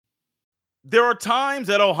There are times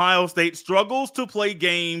that Ohio State struggles to play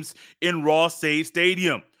games in Ross-Ade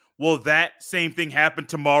Stadium. Will that same thing happen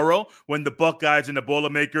tomorrow when the Buckeyes and the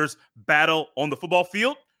Boilermakers battle on the football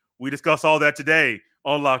field? We discuss all that today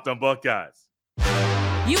on Locked on Buckeyes.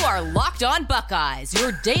 You are Locked on Buckeyes,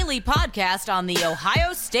 your daily podcast on the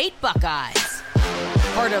Ohio State Buckeyes.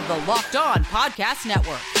 Part of the Locked on Podcast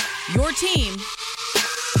Network, your team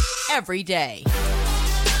every day.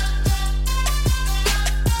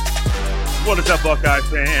 What is up, Buckeye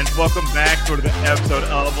fans? Welcome back to the episode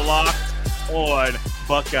of Locked on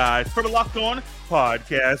Buckeyes for the Locked on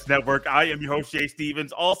Podcast Network. I am your host, Jay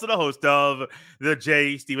Stevens, also the host of the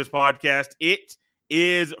Jay Stevens Podcast. It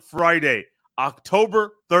is Friday,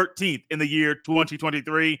 October 13th in the year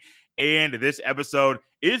 2023, and this episode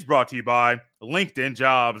is brought to you by LinkedIn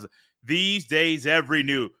Jobs. These days, every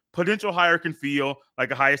new potential hire can feel like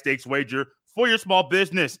a high-stakes wager for your small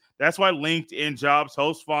business. That's why LinkedIn Jobs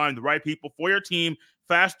helps find the right people for your team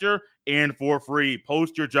faster and for free.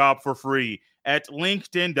 Post your job for free at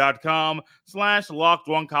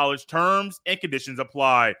linkedin.com/LockedOnCollege. Terms and conditions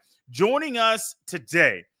apply. Joining us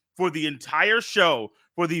today for the entire show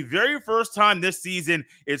for the very first time this season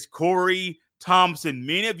is Corey Thompson.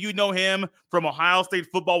 Many of you know him from Ohio State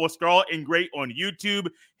Football with Scarlet and Great on YouTube.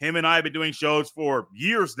 Him and I have been doing shows for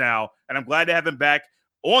years now, and I'm glad to have him back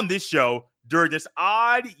on this show during this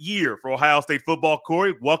odd year for Ohio State football.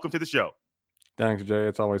 Corey, welcome to the show. Thanks, Jay.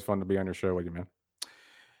 It's always fun to be on your show with you, man.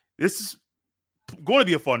 This is going to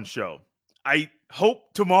be a fun show. I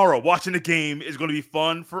hope tomorrow watching the game is going to be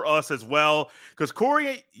fun for us as well. Because,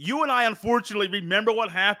 Corey, you and I unfortunately remember what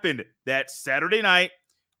happened that Saturday night,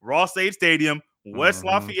 Ross-Ade Stadium, West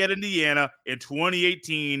Lafayette, Indiana in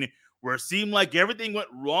 2018, where it seemed like everything went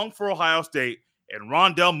wrong for Ohio State and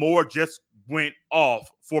Rondale Moore just went off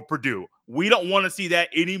for Purdue. We don't want to see that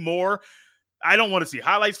anymore. I don't want to see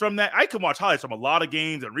highlights from that. I can watch highlights from a lot of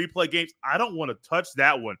games and replay games. I don't want to touch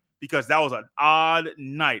that one because that was an odd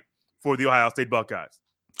night for the Ohio State Buckeyes.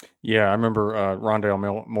 Yeah, I remember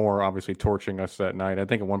Rondale Moore obviously torching us that night. I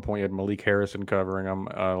think at one point you had Malik Harrison covering him.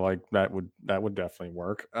 Like that would definitely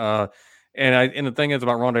work. And the thing is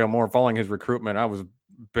about Rondale Moore, following his recruitment, I was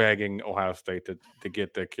begging Ohio State to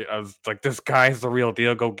get the kid. I was like, this guy's the real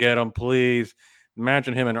deal. Go get him, please.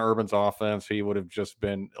 Imagine him in Urban's offense. He would have just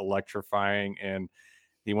been electrifying. And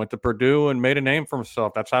he went to Purdue and made a name for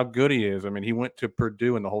himself. That's how good he is. I mean, he went to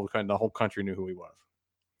Purdue and the whole country knew who he was.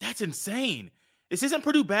 That's insane. This isn't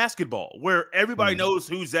Purdue basketball where everybody knows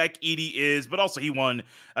who Zach Edey is, but also he won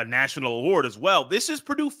a national award as well. This is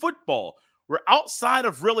Purdue football, where outside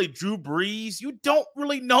of really Drew Brees, you don't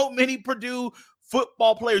really know many Purdue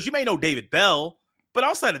football players. You may know David Bell, but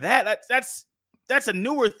outside of that, that's a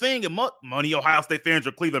newer thing. And many Ohio State fans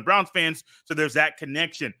are Cleveland Browns fans, so there's that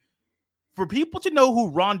connection. For people to know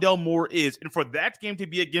who Rondale Moore is, and for that game to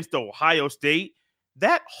be against Ohio State,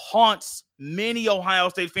 that haunts many Ohio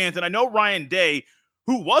State fans. And I know Ryan Day,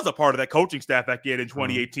 who was a part of that coaching staff back in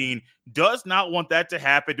 2018, does not want that to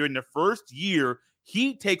happen during the first year.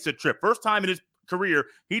 He takes a trip. First time in his career,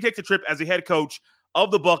 he takes a trip as a head coach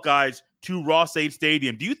of the Buckeyes to Ross-Ade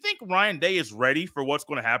Stadium. Do you think Ryan Day is ready for what's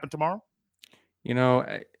going to happen tomorrow? You know,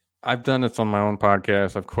 I've done this on my own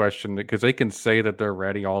podcast. I've questioned it because they can say that they're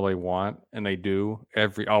ready all they want, and they do.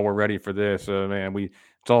 We're ready for this.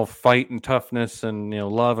 It's all fight and toughness and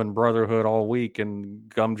love and brotherhood all week, and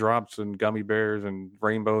gumdrops and gummy bears and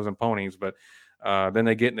rainbows and ponies. But then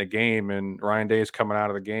they get in the game, and Ryan Day is coming out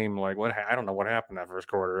of the game like, what? I don't know what happened that first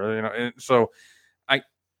quarter. And so I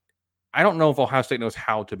don't know if Ohio State knows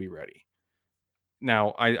how to be ready.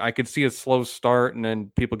 Now I could see a slow start, and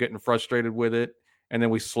then people getting frustrated with it. And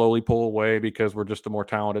then we slowly pull away because we're just a more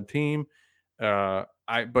talented team. But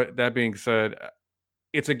that being said,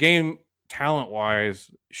 it's a game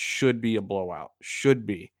talent-wise should be a blowout. Should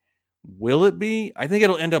be. Will it be? I think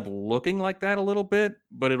it'll end up looking like that a little bit,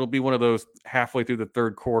 but it'll be one of those halfway through the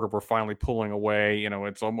third quarter we're finally pulling away.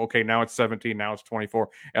 It's okay, now it's 17, now it's 24,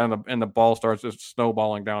 and the ball starts just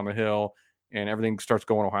snowballing down the hill. And everything starts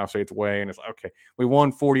going Ohio State's way. And it's like, okay, we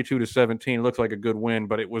won 42-17. It looks like a good win,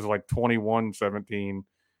 but it was like 21-17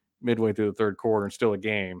 midway through the third quarter and still a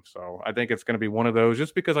game. So I think it's going to be one of those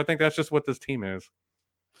just because I think that's just what this team is.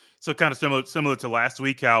 So kind of similar to last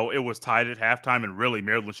week, how it was tied at halftime, and really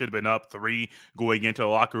Maryland should have been up 3 going into the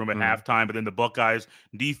locker room at halftime. But then the Buckeyes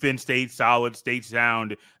defense stayed solid, stayed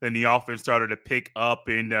sound. Then the offense started to pick up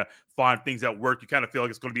and find things that work. You kind of feel like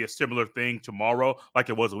it's going to be a similar thing tomorrow like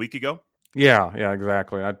it was a week ago? Yeah,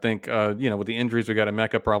 exactly. I think, with the injuries, we got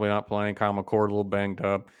Emeka probably not playing, Kyle McCord a little banged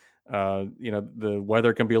up. The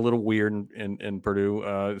weather can be a little weird in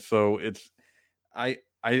Purdue. So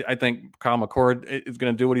I think Kyle McCord is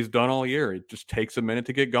going to do what he's done all year. It just takes a minute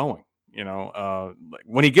to get going. Like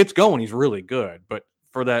when he gets going, he's really good. But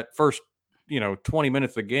for that first, 20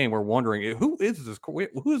 minutes of the game, we're wondering who is this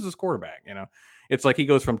quarterback? It's like he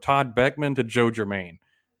goes from Todd Beckman to Joe Germain.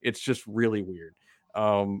 It's just really weird.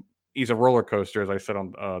 He's a roller coaster, as I said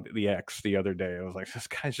on the X the other day. I was like, this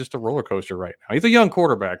guy's just a roller coaster right now. He's a young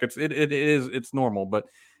quarterback. It's normal. But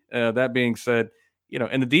that being said,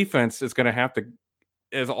 and the defense is going to have to,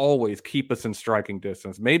 as always, keep us in striking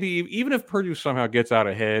distance. Maybe even if Purdue somehow gets out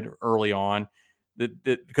ahead early on,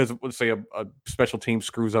 because let's say a special team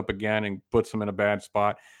screws up again and puts them in a bad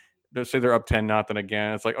spot. Let's say they're up 10-0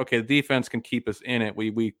 again. It's like, okay, the defense can keep us in it.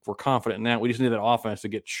 We're confident in that. We just need that offense to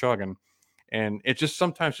get chugging. And it just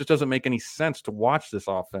sometimes just doesn't make any sense to watch this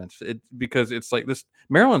offense. Because it's like this.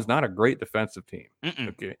 Maryland's not a great defensive team.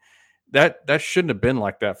 Okay. That shouldn't have been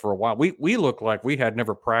like that for a while. We look like we had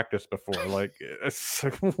never practiced before. Like,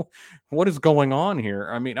 what is going on here?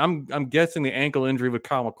 I mean, I'm guessing the ankle injury with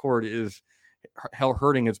Kyle McCord is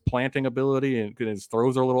hurting his planting ability, and his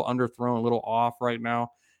throws are a little underthrown, a little off right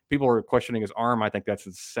now. People are questioning his arm. I think that's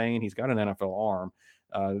insane. He's got an NFL arm.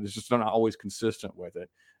 It's just not always consistent with it.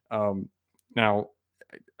 Now,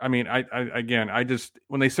 I mean, I just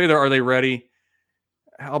when they say are they ready?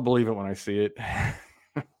 I'll believe it when I see it.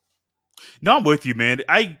 No, I'm with you, man.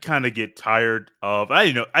 I kind of get tired of. I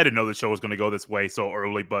didn't know the show was going to go this way so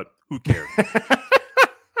early, but who cares,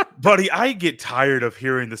 buddy? I get tired of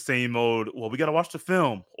hearing the same old. Well, we got to watch the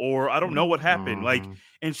film, or I don't know what happened. Like,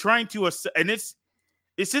 and trying to and this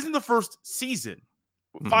isn't the first season.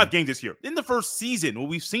 5 games this year. In the first season, when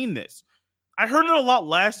we've seen this, I heard it a lot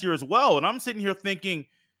last year as well, and I'm sitting here thinking,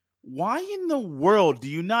 why in the world do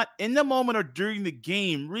you not, in the moment or during the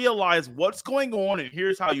game, realize what's going on and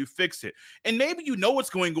here's how you fix it? And maybe you know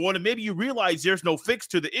what's going on, and maybe you realize there's no fix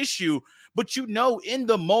to the issue, but in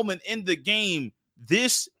the moment, in the game,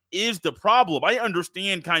 this is the problem. I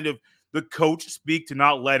understand kind of the coach speak to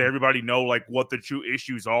not let everybody know like what the true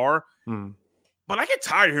issues are. But I get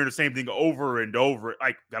tired of hearing the same thing over and over.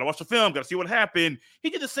 Like, gotta watch the film, gotta see what happened. He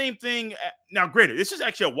did the same thing. Now, granted, this is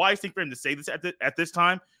actually a wise thing for him to say this at this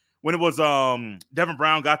time. When it was Devin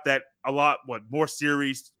Brown got that more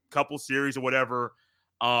series, couple series or whatever,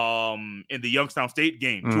 in the Youngstown State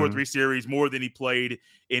game, 2 or 3 series more than he played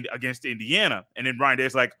against Indiana. And then Ryan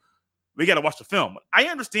Day's like, we got to watch the film. I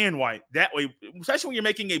understand why that way, especially when you're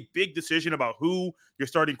making a big decision about who your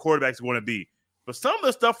starting quarterback is going to be. But some of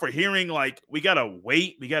the stuff we're hearing, like, we got to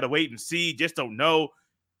wait and see, just don't know.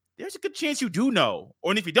 There's a good chance you do know.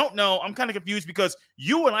 Or if you don't know, I'm kind of confused because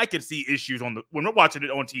you and I can see issues when we're watching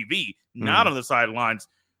it on TV, not on the sidelines.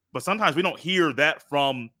 But sometimes we don't hear that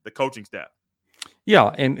from the coaching staff. Yeah,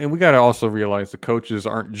 and we got to also realize the coaches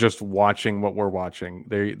aren't just watching what we're watching.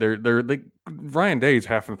 They Ryan Day's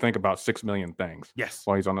having to think about 6 million things. Yes,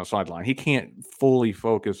 while he's on the sideline, he can't fully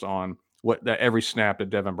focus on every snap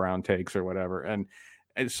that Devin Brown takes or whatever. And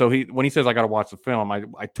so when he says I got to watch the film, I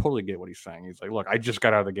totally get what he's saying. He's like, look, I just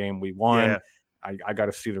got out of the game, we won. Yeah. I got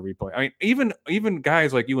to see the replay. I mean, even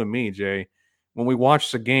guys like you and me, Jay, when we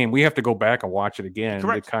watch the game, we have to go back and watch it again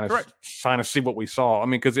to kind of see what we saw. I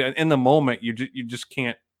mean, because in the moment, you just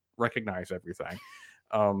can't recognize everything.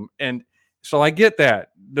 And so I get that.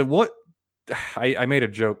 I made a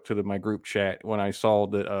joke to my group chat when I saw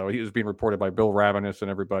that he was being reported by Bill Ravenous and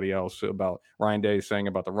everybody else about Ryan Day saying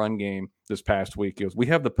about the run game this past week. He goes, we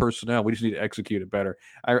have the personnel. We just need to execute it better.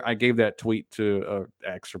 I gave that tweet to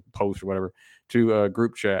X or post or whatever to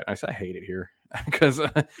group chat. I said, I hate it here because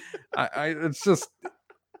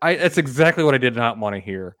it's exactly what I did not want to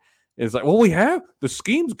hear. It's like, well, we have the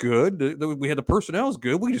scheme's good. We had the personnel's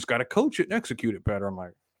good. We just got to coach it and execute it better. I'm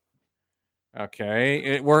like,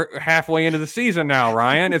 okay, we're halfway into the season now,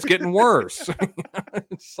 Ryan. It's getting worse.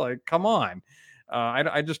 It's like, come on.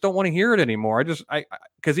 I just don't want to hear it anymore.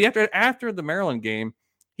 Because after the Maryland game,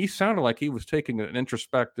 he sounded like he was taking an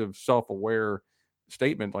introspective, self-aware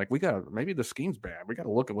statement. Like, maybe the scheme's bad. We got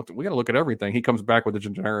to look at everything. He comes back with a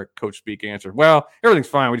generic coach speak answer. Well, everything's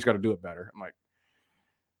fine. We just got to do it better. I'm like,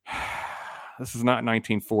 this is not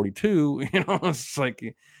 1942. It's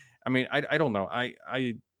like, I mean, I don't know.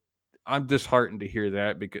 I'm disheartened to hear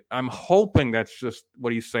that because I'm hoping that's just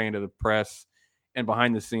what he's saying to the press, and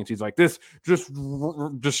behind the scenes, he's like, this just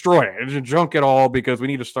destroy it and junk it all because we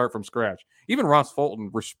need to start from scratch. Even Ross Fulton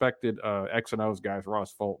respected X and O's guys,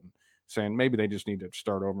 Ross Fulton, saying maybe they just need to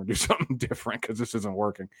start over and do something different because this isn't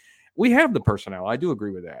working. We have the personnel. I do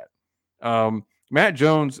agree with that. Matt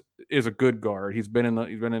Jones is a good guard. He's been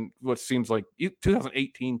in what seems like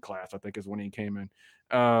 2018 class, I think, is when he came in.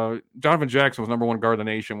 Jonathan Jackson was number one guard in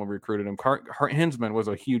the nation when we recruited him. Hinsman was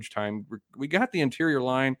a huge time. We got the interior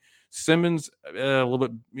line. Simmons, a little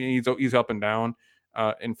bit, he's up and down.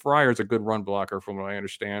 And Fryer's a good run blocker from what I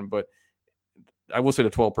understand. But I will say the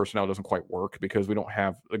 12 personnel doesn't quite work because we don't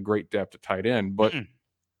have a great depth at tight end. But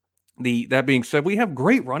that being said, we have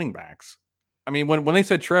great running backs. I mean, when they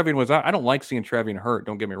said Trevian was out, I don't like seeing Trevian hurt.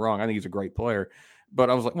 Don't get me wrong. I think he's a great player. But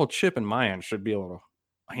I was like, well, Chip and Mayan should be able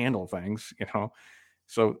to handle things, you know.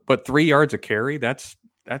 So, but 3 yards a carry, that's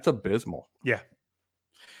abysmal. Yeah.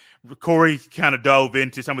 Corey kind of dove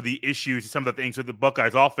into some of the issues, some of the things with the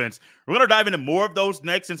Buckeyes offense. We're going to dive into more of those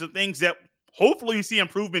next and some things that hopefully you see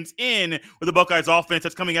improvements in with the Buckeyes offense.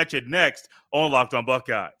 That's coming at you next on Locked On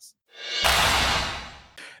Buckeyes.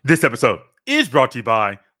 This episode is brought to you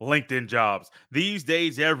by LinkedIn Jobs. These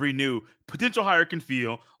days, every new potential hire can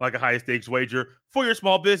feel like a high-stakes wager for your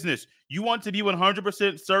small business. You want to be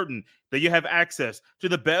 100% certain that you have access to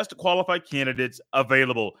the best qualified candidates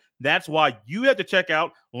available. That's why you have to check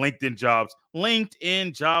out LinkedIn Jobs.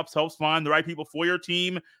 LinkedIn Jobs helps find the right people for your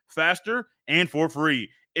team faster and for free.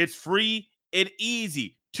 It's free and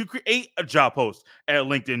easy to create a job post at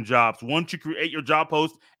LinkedIn Jobs. Once you create your job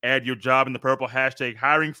post, add your job in the purple hashtag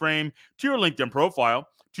hiring frame to your LinkedIn profile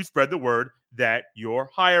to spread the word that you're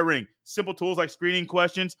hiring. Simple tools like screening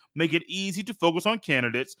questions make it easy to focus on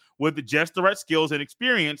candidates with just the right skills and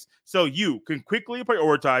experience so you can quickly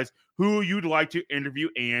prioritize who you'd like to interview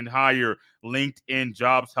and hire. LinkedIn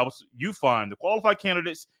Jobs helps you find the qualified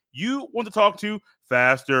candidates you want to talk to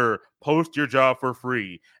faster. Post your job for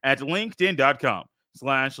free at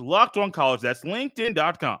linkedin.com/lockedoncollege. That's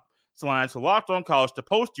linkedin.com/lockedoncollege to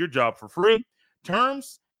post your job for free.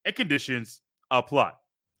 Terms and conditions apply.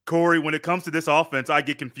 Corey, when it comes to this offense, I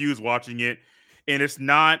get confused watching it, and it's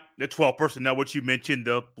not the 12 personnel, which you mentioned,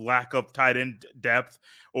 the lack of tight end depth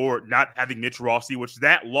or not having Mitch Rossi, which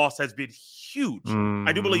that loss has been huge.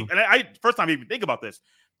 I do believe, and I first time I even think about this,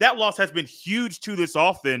 that loss has been huge to this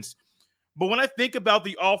offense. But when I think about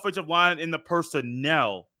the offensive line and the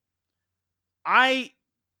personnel, I'm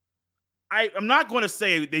not going to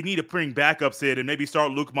say they need to bring backups in and maybe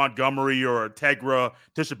start Luke Montgomery or Tegra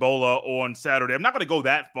Tishabola on Saturday. I'm not going to go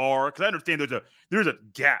that far because I understand there's a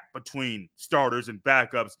gap between starters and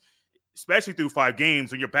backups, especially through 5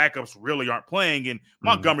 games when your backups really aren't playing. And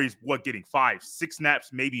Montgomery's getting 5-6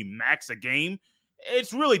 snaps, maybe max a game.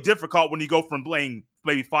 It's really difficult when you go from playing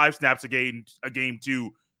maybe 5 snaps a game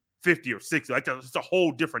to 50 or 60. It's a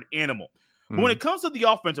whole different animal. But when it comes to the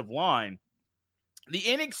offensive line, the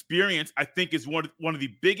inexperience, I think, is one of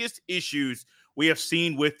the biggest issues we have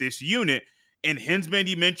seen with this unit. And Hinsman,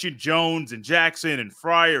 you mentioned Jones and Jackson and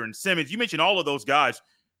Fryer and Simmons. You mentioned all of those guys.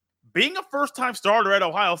 Being a first-time starter at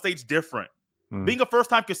Ohio State's different. Being a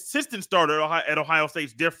first-time consistent starter at Ohio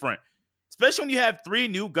State's different. Especially when you have 3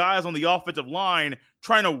 new guys on the offensive line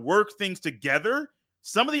trying to work things together.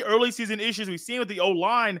 Some of the early season issues we've seen with the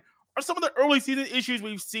O-line are some of the early season issues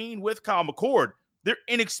we've seen with Kyle McCord. They're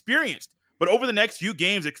inexperienced. But over the next few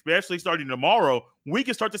games, especially starting tomorrow, we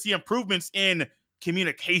can start to see improvements in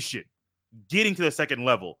communication, getting to the second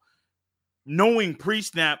level, knowing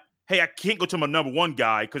pre-snap, hey, I can't go to my number 1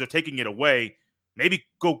 guy because they're taking it away. Maybe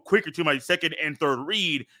go quicker to my second and third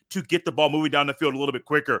read to get the ball moving down the field a little bit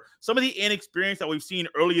quicker. Some of the inexperience that we've seen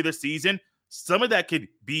earlier this season, some of that could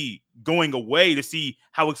be going away to see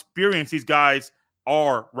how experienced these guys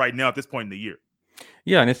are right now at this point in the year.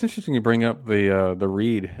 Yeah, and it's interesting you bring up the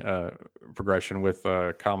read progression with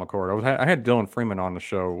Kyle McCord. I had Dylan Freeman on the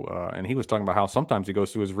show, and he was talking about how sometimes he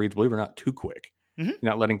goes through his reads, believe it or not, too quick,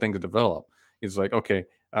 not letting things develop. He's like, okay,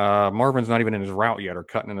 Marvin's not even in his route yet or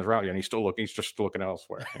cutting in his route yet, and he's just looking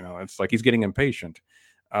elsewhere. You know, it's like he's getting impatient.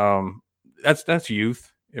 That's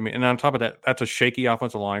youth. I mean, and on top of that, that's a shaky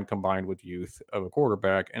offensive line combined with youth of a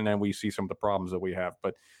quarterback, and then we see some of the problems that we have.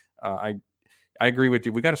 But I agree with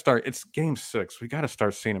you. We got to start. It's game 6. We got to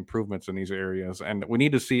start seeing improvements in these areas, and we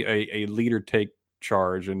need to see a leader take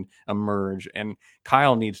charge and emerge. And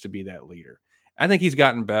Kyle needs to be that leader. I think he's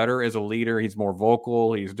gotten better as a leader. He's more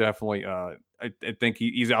vocal. He's definitely. I think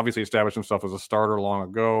he's obviously established himself as a starter long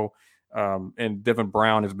ago. And Devin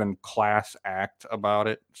Brown has been class act about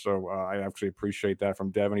it. So I actually appreciate that from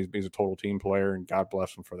Devin. He's a total team player, and God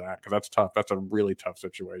bless him for that because that's tough. That's a really tough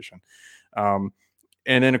situation.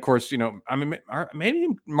 And then, of course, you know, I mean, maybe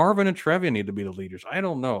Marvin and Trevian need to be the leaders. I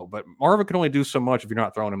don't know, but Marvin can only do so much if you're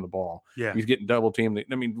not throwing him the ball. Yeah, he's getting double teamed.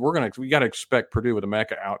 I mean, we got to expect Purdue with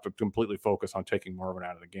Emeka out to completely focus on taking Marvin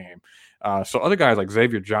out of the game. So other guys like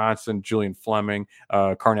Xavier Johnson, Julian Fleming,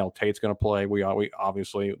 Carnell Tate's going to play. We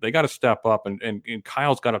obviously they got to step up, and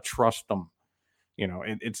Kyle's got to trust them.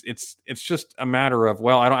 It's just a matter of,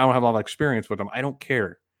 well, I don't have a lot of experience with them. I don't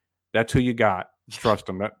care. That's who you got. Trust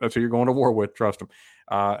them. That's who you're going to war with. Trust them.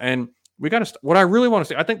 And we got to. What I really want to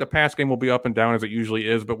see, I think the pass game will be up and down as it usually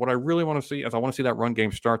is. But what I really want to see is I want to see that run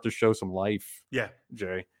game start to show some life. Yeah,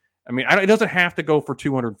 Jay. I mean, it doesn't have to go for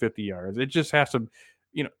 250 yards. It just has to.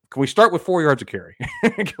 Can we start with 4 yards of carry?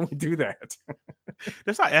 Can we do that?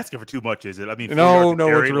 That's not asking for too much, is it? I mean, no,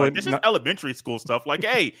 carry, it's really this is elementary school stuff. Like,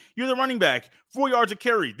 hey, you're the running back, 4 yards of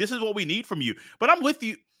carry. This is what we need from you. But I'm with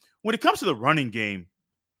you when it comes to the running game.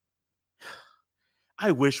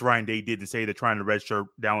 I wish Ryan Day didn't say they're trying to redshirt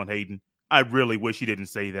Dallin Hayden. I really wish he didn't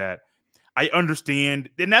say that. I understand,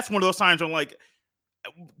 and that's one of those times I'm like,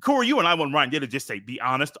 Corey, you and I want Ryan Day to just say, be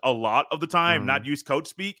honest a lot of the time, not use coach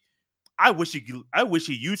speak. I wish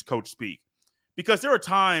he used coach speak, because there are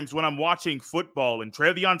times when I'm watching football and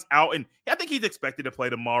Trevion's out, and I think he's expected to play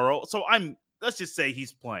tomorrow. So let's just say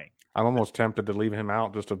he's playing. I'm almost tempted to leave him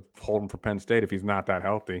out just to hold him for Penn State if he's not that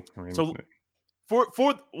healthy. I mean, so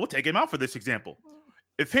we'll take him out for this example.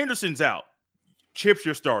 If Henderson's out, Chip's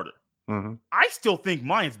your starter. I still think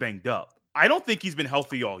Mayan's banged up. I don't think he's been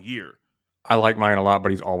healthy all year. I like Mayan a lot, but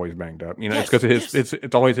he's always banged up. It's because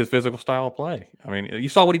it's always his physical style of play. I mean, you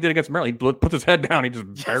saw what he did against Maryland. He puts his head down. He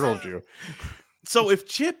just barreled you. So if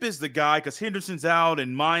Chip is the guy, because Henderson's out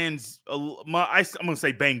and Mayan's, I'm going to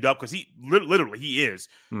say banged up because he literally he is.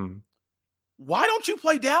 Why don't you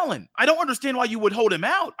play Dallin? I don't understand why you would hold him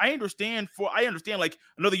out. I understand like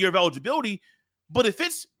another year of eligibility, but if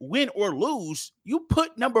it's win or lose, you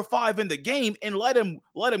put number 5 in the game and let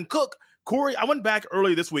him cook. Corey, I went back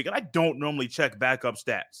earlier this week, and I don't normally check backup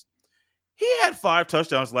stats. He had 5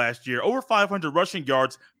 touchdowns last year, over 500 rushing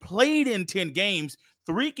yards, played in 10 games,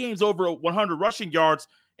 3 games over 100 rushing yards.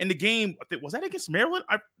 In the game, was that against Maryland?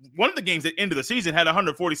 One of the games at the end of the season had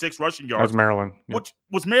 146 rushing yards. That was Maryland. Which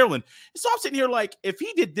was Maryland. So I'm sitting here like, if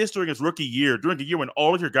he did this during his rookie year, during a year when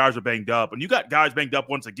all of your guys are banged up, and you got guys banged up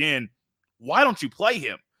once again, why don't you play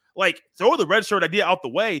him? Like, throw the red shirt idea out the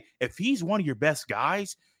way. If he's one of your best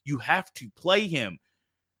guys, you have to play him.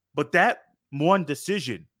 But that one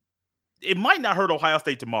decision, it might not hurt Ohio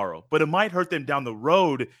State tomorrow, but it might hurt them down the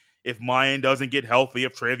road if Mayan doesn't get healthy,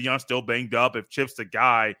 if Trevion's still banged up, if Chip's the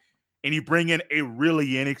guy, and you bring in a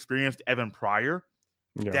really inexperienced Evan Pryor,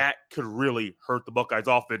 that could really hurt the Buckeyes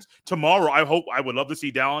offense. Tomorrow, I would love to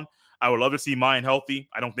see Dallin. I would love to see Mayan healthy.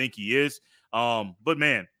 I don't think he is. But,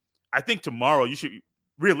 man, I think tomorrow you should,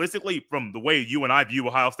 realistically, from the way you and I view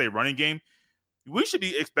Ohio State running game, we should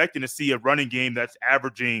be expecting to see a running game that's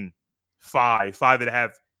averaging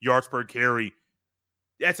 5.5 yards per carry.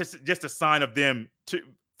 That's just a sign of them to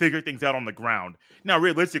figure things out on the ground. Now,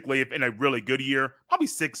 realistically, if in a really good year, probably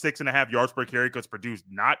 6.5 yards per carry because Purdue's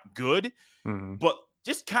not good. But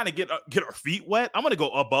just kind of get our feet wet. I'm going to go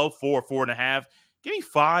above 4.5. Give me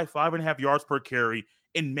 5.5 yards per carry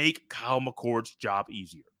and make Kyle McCord's job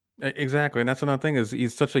easier. Exactly. And that's another thing is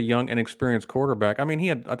he's such a young, inexperienced quarterback. I mean, he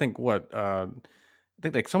had, I think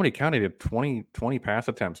like somebody counted it 20 pass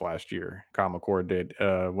attempts last year. Kyle McCord did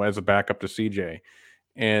as a backup to CJ.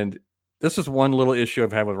 And this is one little issue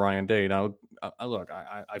I've had with Ryan Day. Now, look,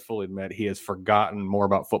 I fully admit he has forgotten more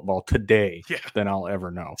about football today than I'll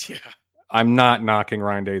ever know. Yeah. I'm not knocking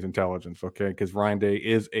Ryan Day's intelligence, okay? Because Ryan Day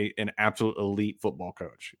is an absolute elite football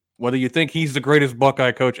coach. Whether you think he's the greatest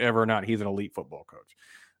Buckeye coach ever or not, he's an elite football coach.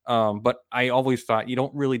 But I always thought you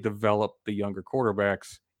don't really develop the younger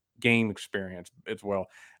quarterbacks' game experience as well.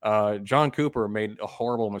 John Cooper made a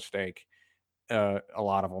horrible mistake, a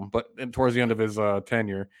lot of them, but towards the end of his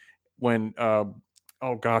tenure, when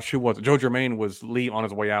who was it? Joe Germain was on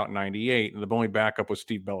his way out in '98, and the only backup was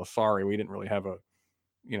Steve Bellisari. We didn't really have a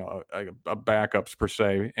backups per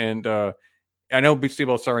se, and I know Steve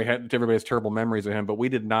Bellisari had everybody's terrible memories of him, but we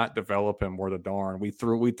did not develop him worth a darn. We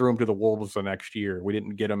threw him to the wolves the next year. We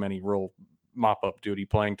didn't get him any real mop-up duty,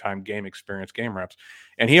 playing time, game experience, game reps.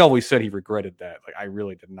 And he always said he regretted that. Like, I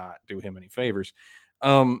really did not do him any favors.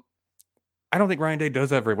 I don't think Ryan Day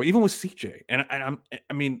does that very well, even with CJ. And I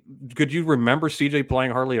mean, could you remember CJ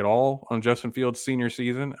playing hardly at all on Justin Fields' senior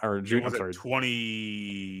season or junior?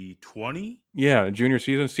 2020? Yeah, junior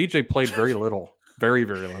season. CJ played very little. Very,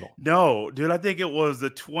 very little. No, dude, I think it was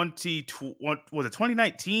the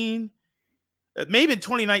 2019? Maybe in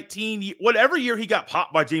 2019, whatever year he got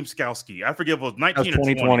popped by James Skalski. I forget if it was 19 or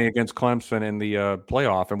 2020 against Clemson in the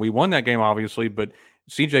playoff. And we won that game, obviously, but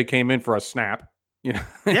CJ came in for a snap. Yeah,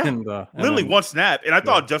 literally one snap. And I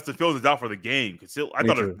thought Justin Fields was out for the game because I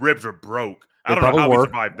thought his ribs were broke. I don't know how he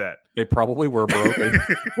survived that. They probably were broke.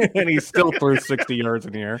 And he still threw 60 yards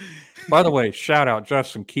in the air. By the way, shout out,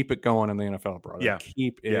 Justin. Keep it going in the NFL, brother. Yeah.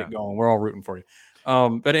 Keep it going. We're all rooting for you.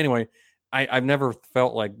 But anyway, I've never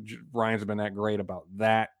felt like Ryan's been that great about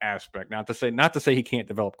that aspect. Not to say he can't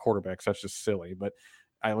develop quarterbacks. That's just silly. But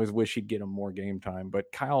I always wish he'd get him more game time. But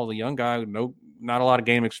Kyle, the young guy, not a lot of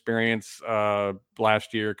game experience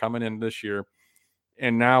last year, coming in this year.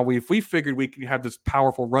 And now we figured we could have this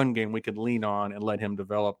powerful run game we could lean on and let him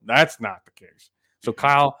develop. That's not the case. So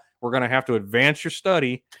Kyle, we're going to have to advance your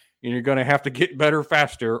study, and you're going to have to get better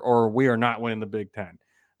faster, or we are not winning the Big Ten.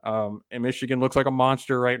 And Michigan looks like a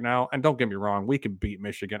monster right now. And don't get me wrong, we can beat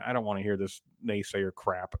Michigan. I don't want to hear this naysayer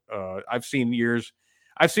crap. I've seen years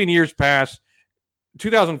pass.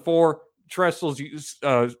 2004, Tressel's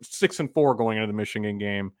 6-4 going into the Michigan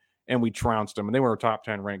game, and we trounced them, and they were a top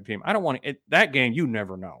 10 ranked team. I don't want to that game. You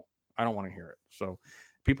never know. I don't want to hear it. So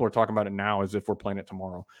people are talking about it now as if we're playing it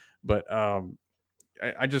tomorrow. But we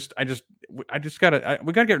got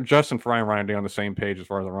to get Justin Fry and Ryan Day on the same page as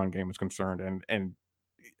far as the run game is concerned, and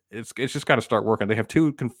it's just got to start working. They have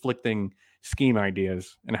two conflicting scheme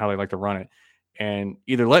ideas and how they like to run it. And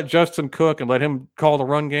either let Justin cook and let him call the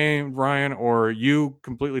run game, Ryan, or you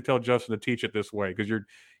completely tell Justin to teach it this way, because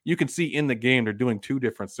you can see in the game they're doing two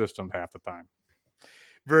different systems half the time.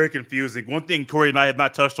 Very confusing. One thing Corey and I have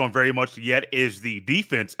not touched on very much yet is the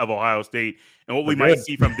defense of Ohio State and what we might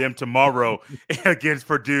see from them tomorrow against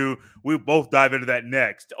Purdue. We'll both dive into that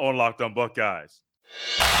next on Locked On Buckeyes.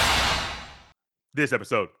 This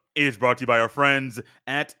episode is brought to you by our friends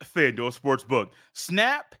at FanDuel Sportsbook.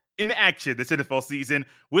 Snap in action this NFL season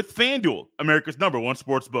with FanDuel, America's #1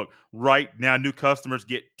 sportsbook. Right now, new customers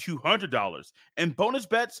get $200 and bonus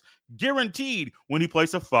bets guaranteed when you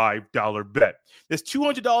place a $5 bet. There's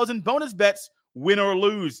 $200 in bonus bets, win or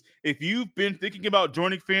lose. If you've been thinking about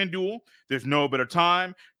joining FanDuel, there's no better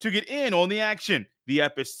time to get in on the action. The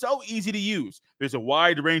app is so easy to use. There's a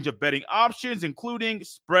wide range of betting options, including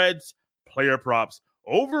spreads, player props,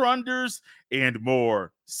 over-unders, and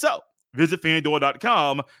more. So, visit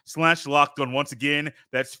FanDuel.com/LockedOn. Once again,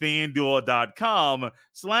 that's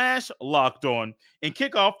FanDuel.com/LockedOn and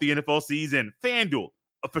kick off the NFL season. FanDuel,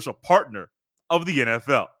 official partner of the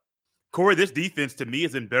NFL. Corey, this defense to me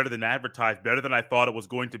has been better than advertised, better than I thought it was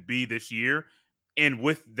going to be this year. And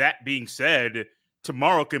with that being said,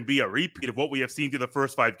 tomorrow can be a repeat of what we have seen through the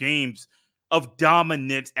first 5 games of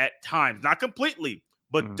dominance at times. Not completely,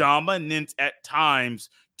 but dominance at times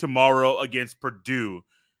tomorrow against Purdue.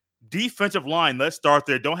 Defensive line, let's start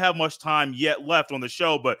there. Don't have much time yet left on the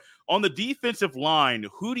show, but on the defensive line,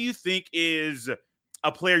 who do you think is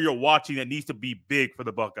a player you're watching that needs to be big for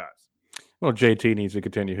the Buckeyes? Well, JT needs to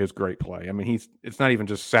continue his great play. I mean, it's not even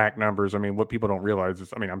just sack numbers. I mean, what people don't realize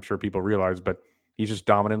is, I'm sure people realize, but he's just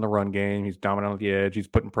dominant in the run game. He's dominant on the edge. He's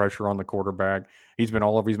putting pressure on the quarterback. He's been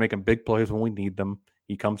all over. He's making big plays when we need them.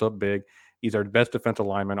 He comes up big. He's our best defensive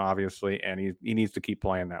lineman, obviously, and he needs to keep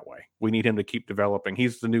playing that way. We need him to keep developing. He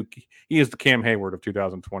is the Cam Hayward of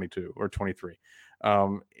 2022 or 23.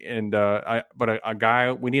 But a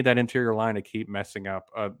guy, we need that interior line to keep messing up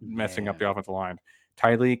the offensive line.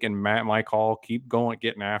 Tyreek and Mike Hall keep going,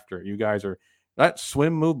 getting after it. You guys that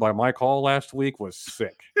swim move by Mike Hall last week was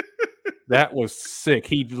sick. That was sick.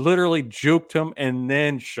 He literally juked him and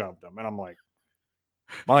then shoved him, and I'm like,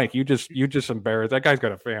 Mike, you just embarrassed. That guy's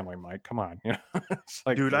got a family, Mike. Come on. It's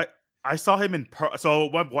like, dude, I saw him so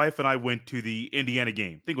my wife and I went to the Indiana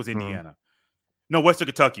game. I think it was Indiana. No, Western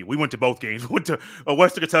Kentucky. We went to both games. We went to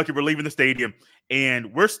Western Kentucky. We're leaving the stadium,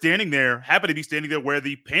 and we're standing there, happen to be standing there where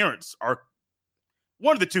the parents are.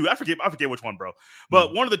 One of the two. I forget which one, bro.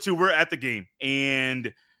 But one of the two, we're at the game,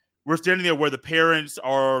 and we're standing there where the parents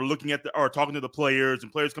are looking at talking to the players,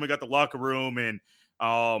 and players coming out the locker room, and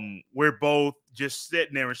we're both just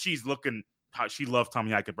sitting there, and she's looking. She loves Tommy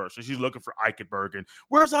Eichenberg, so she's looking for Eichenberg. And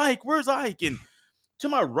where's Ike? Where's Ike? And to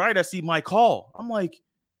my right, I see Mike Hall. I'm like,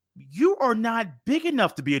 you are not big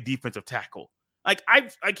enough to be a defensive tackle. Like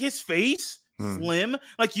his face, slim.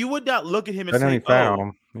 Like you would not look at him and say,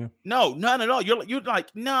 "Oh, yeah. No, not at all." You're like,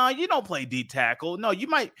 no, you don't play D tackle. No, you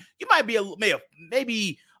might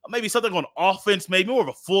be maybe something on offense, maybe more of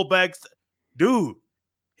a fullback, dude.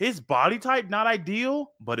 His body type, not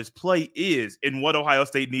ideal, but his play is in what Ohio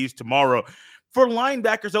State needs tomorrow. For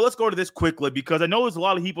linebackers, so let's go to this quickly because I know there's a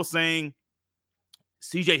lot of people saying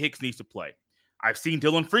CJ Hicks needs to play. I've seen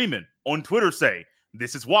Dylan Freeman on Twitter say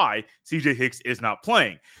this is why CJ Hicks is not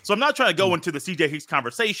playing. So I'm not trying to go into the CJ Hicks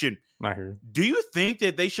conversation. I hear you. Do you think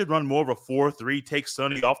that they should run more of a 4-3, take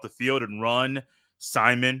Sonny off the field and run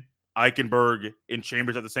Simon, Eichenberg, and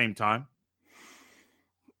Chambers at the same time?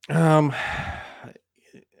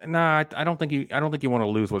 Nah, I don't think you want to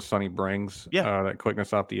lose what Sonny brings. Yeah. That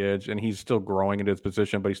quickness off the edge, and he's still growing into his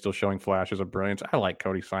position, but he's still showing flashes of brilliance. I like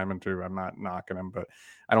Cody Simon too. I'm not knocking him, but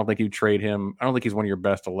I don't think you trade him. I don't think he's one of your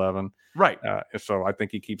best 11. Right. So I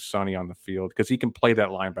think he keeps Sonny on the field because he can play that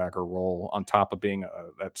linebacker role on top of being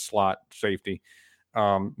that slot safety.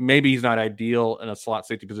 Maybe he's not ideal in a slot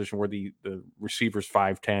safety position where the receiver's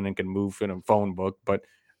 5'10" and can move in a phone book, but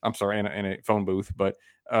I'm sorry, in a phone booth, but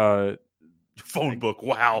phone book.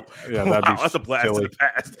 Wow. Yeah, wow, that's a blast silly. to the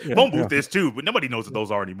past. Yeah, phone booth is too, but nobody knows what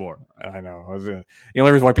those are anymore. I know. The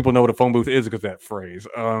only reason why people know what a phone booth is because that phrase.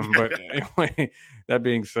 But anyway, that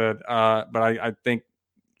being said, but I think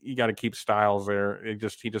you got to keep Styles there. He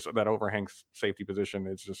just that overhang safety position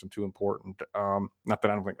is just too important. Not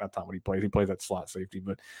that I don't think that's not what he plays. He plays that slot safety,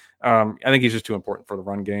 but I think he's just too important for the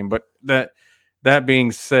run game. But that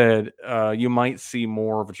being said, you might see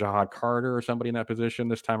more of Jahad Carter or somebody in that position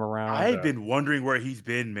this time around. I've been wondering where he's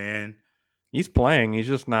been, man. He's playing. He's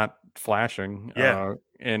just not flashing. Yeah.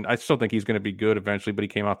 And I still think he's going to be good eventually, but he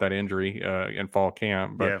came off that injury in fall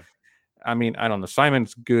camp. But, yeah. I mean, I don't know.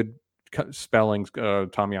 Simon's good spellings,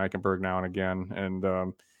 Tommy Eichenberg now and again. And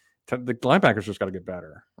the linebackers just got to get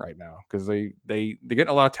better right now because they're getting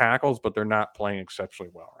a lot of tackles, but they're not playing exceptionally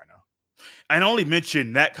well right now. I only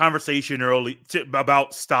mentioned that conversation early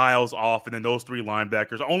about Styles off and then those three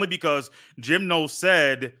linebackers only because Jim Knowles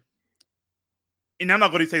said, and I'm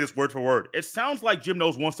not going to say this word for word, it sounds like Jim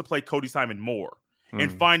Knowles wants to play Cody Simon more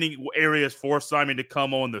and finding areas for Simon to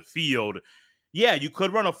come on the field. Yeah, you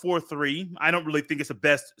could run a 4-3. I don't really think it's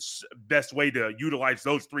the best way to utilize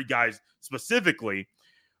those three guys specifically.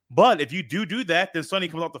 But if you do that, then Sonny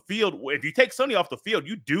comes off the field. If you take Sonny off the field,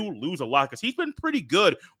 you do lose a lot because he's been pretty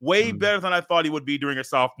good, way better than I thought he would be during a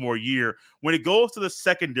sophomore year. When it goes to the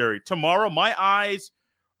secondary, tomorrow my eyes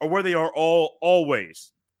are where they are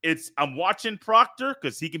always. I'm watching Proctor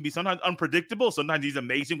because he can be sometimes unpredictable. Sometimes he's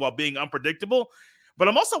amazing while being unpredictable. But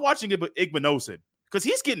I'm also watching Igbinosun because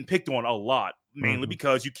he's getting picked on a lot, mainly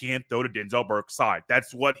because you can't throw to Denzel Burke's side.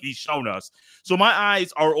 That's what he's shown us. So my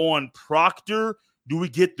eyes are on Proctor. Do we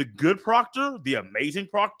get the good Proctor, the amazing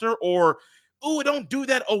Proctor, or, oh, don't do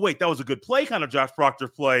that. Oh, wait, that was a good play, kind of Josh Proctor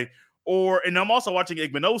play. And I'm also watching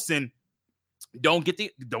Igbinosun. Don't get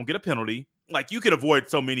a penalty. Like, you could avoid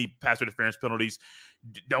so many pass interference penalties.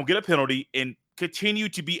 Don't get a penalty and continue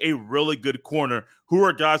to be a really good corner. Who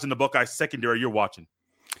are guys in the Buckeyes secondary you're watching?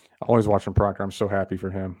 Always watching Proctor. I'm so happy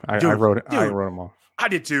for him. I wrote him off. I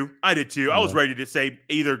did too. I was ready to say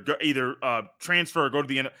either transfer or go to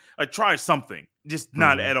the end. Try something, just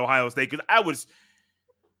not at Ohio State, because I was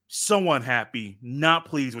so unhappy, not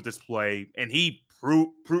pleased with this play, and he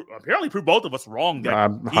apparently proved both of us wrong that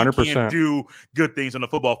 100%. He can't do good things on the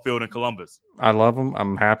football field in Columbus. I love him.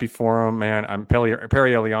 I'm happy for him, man. Perry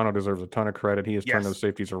Eliano deserves a ton of credit. He has turned those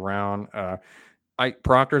safeties around.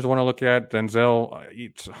 Proctor's one to look at. Denzel,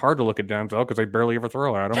 it's hard to look at Denzel because they barely ever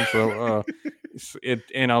throw at him. So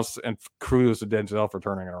and kudos to Denzel for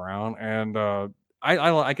turning it around. And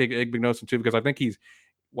I like Igbinosun too because I think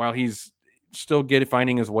while he's still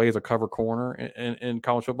finding his way as a cover corner in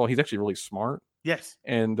college football, he's actually really smart. Yes.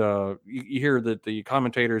 And you hear that the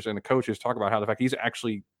commentators and the coaches talk about how the fact he's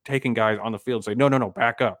actually taking guys on the field and say, no,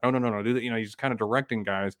 back up. No. Do that. He's kind of directing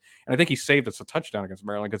guys. And I think he saved us a touchdown against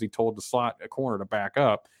Maryland because he told the slot corner to back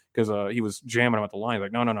up because he was jamming him at the line.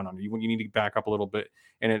 Like, no. You need to back up a little bit.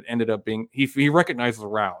 And it ended up being, he recognized the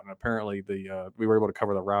route. And apparently we were able to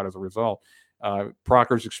cover the route as a result.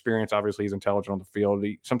 Proctor's experience, obviously he's intelligent on the field.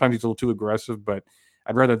 Sometimes he's a little too aggressive, but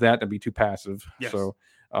I'd rather that than be too passive. Yes. So,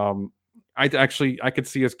 I could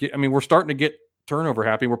see us we're starting to get turnover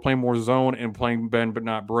happy. We're playing more zone and playing bend but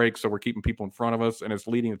not break, so we're keeping people in front of us, and it's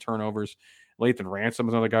leading to turnovers. Lathan Ransom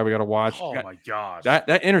is another guy we got to watch. Oh my gosh,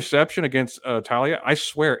 that interception against Talia! I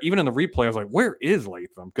swear, even in the replay, I was like, "Where is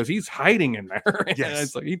Latham?" Because he's hiding in there. Yes,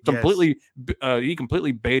 it's like he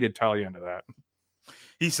completely baited Talia into that.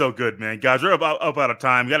 He's so good, man. Guys, we're up out of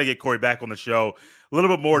time. We got to get Corey back on the show. A little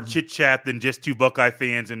bit more chit chat than just two Buckeye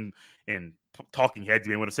fans and talking heads.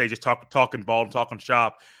 I want to say just talking ball and talking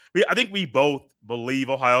shop. I think we both believe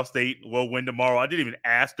Ohio State will win tomorrow. I didn't even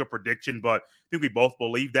ask a prediction, but I think we both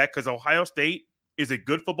believe that because Ohio State is a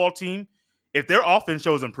good football team. If their offense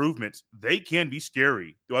shows improvements, they can be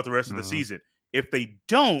scary throughout the rest of the season. If they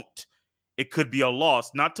don't, it could be a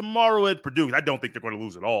loss. Not tomorrow at Purdue. I don't think they're going to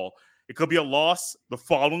lose at all. It could be a loss the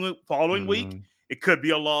following week. It could be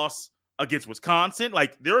a loss against Wisconsin.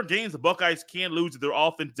 Like, there are games the Buckeyes can lose if their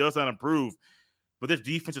offense does not improve. But this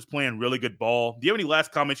defense is playing really good ball. Do you have any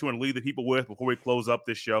last comments you want to leave the people with before we close up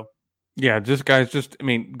this show? Yeah,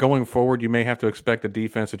 going forward, you may have to expect a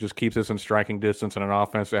defense that just keeps us in striking distance and an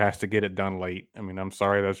offense that has to get it done late. I mean, I'm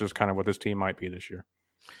sorry, that's just kind of what this team might be this year.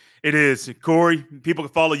 It is. Corey, people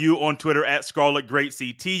can follow you on Twitter at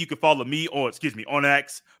ScarletGreatCT. You can follow me on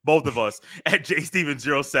X, both of us, at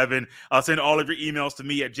JStevens07. Send all of your emails to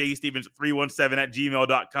me at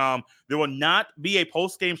jstevens317@gmail.com. There will not be a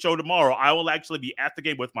post-game show tomorrow. I will actually be at the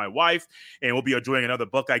game with my wife, and we'll be enjoying another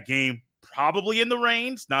Buckeye game, probably in the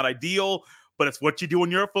rain. It's not ideal, but it's what you do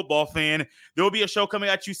when you're a football fan. There will be a show coming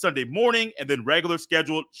at you Sunday morning, and then regular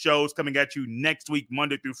scheduled shows coming at you next week,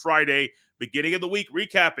 Monday through Friday, beginning of the week,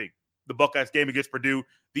 recapping the Buckeyes game against Purdue.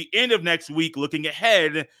 The end of next week, looking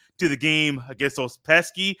ahead to the game against those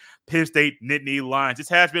pesky Penn State Nittany Lions. This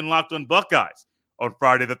has been Locked on Buckeyes on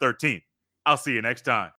Friday the 13th. I'll see you next time.